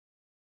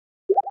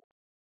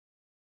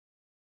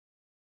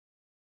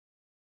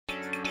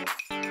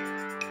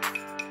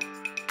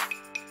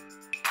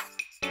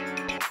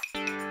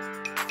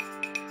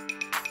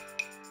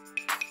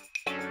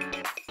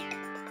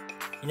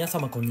皆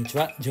様こんにち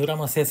は。ジオラ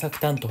マ制作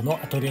担当の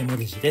アトリエモ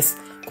ルジです。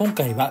今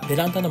回はベ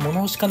ランダの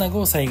物干し金具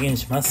を再現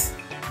します。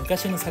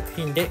昔の作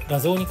品で画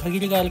像に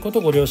限りがあること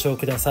をご了承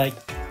ください。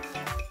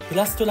プ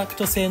ラストラク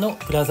ト製の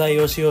プラ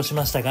材を使用し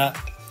ましたが、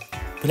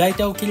プラ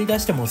板を切り出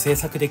しても製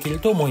作できる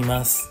と思い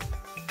ます。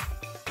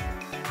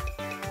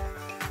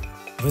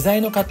部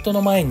材のカット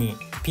の前に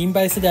ピン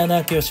バイスで穴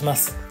あけをしま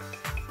す。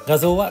画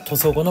像は塗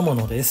装後のも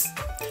のです。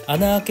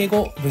穴あけ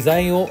後、部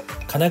材を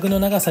金具の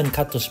長さに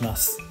カットしま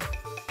す。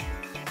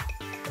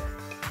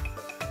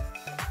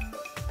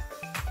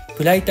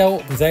プラ板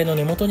を部材の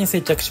根元に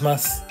接着しま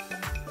す。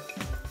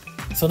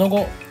その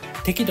後、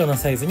適度な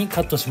サイズに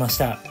カットしまし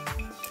た。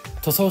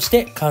塗装し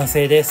て完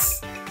成で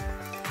す。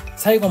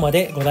最後ま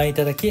でご覧い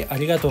ただきあ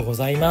りがとうご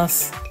ざいま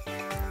す。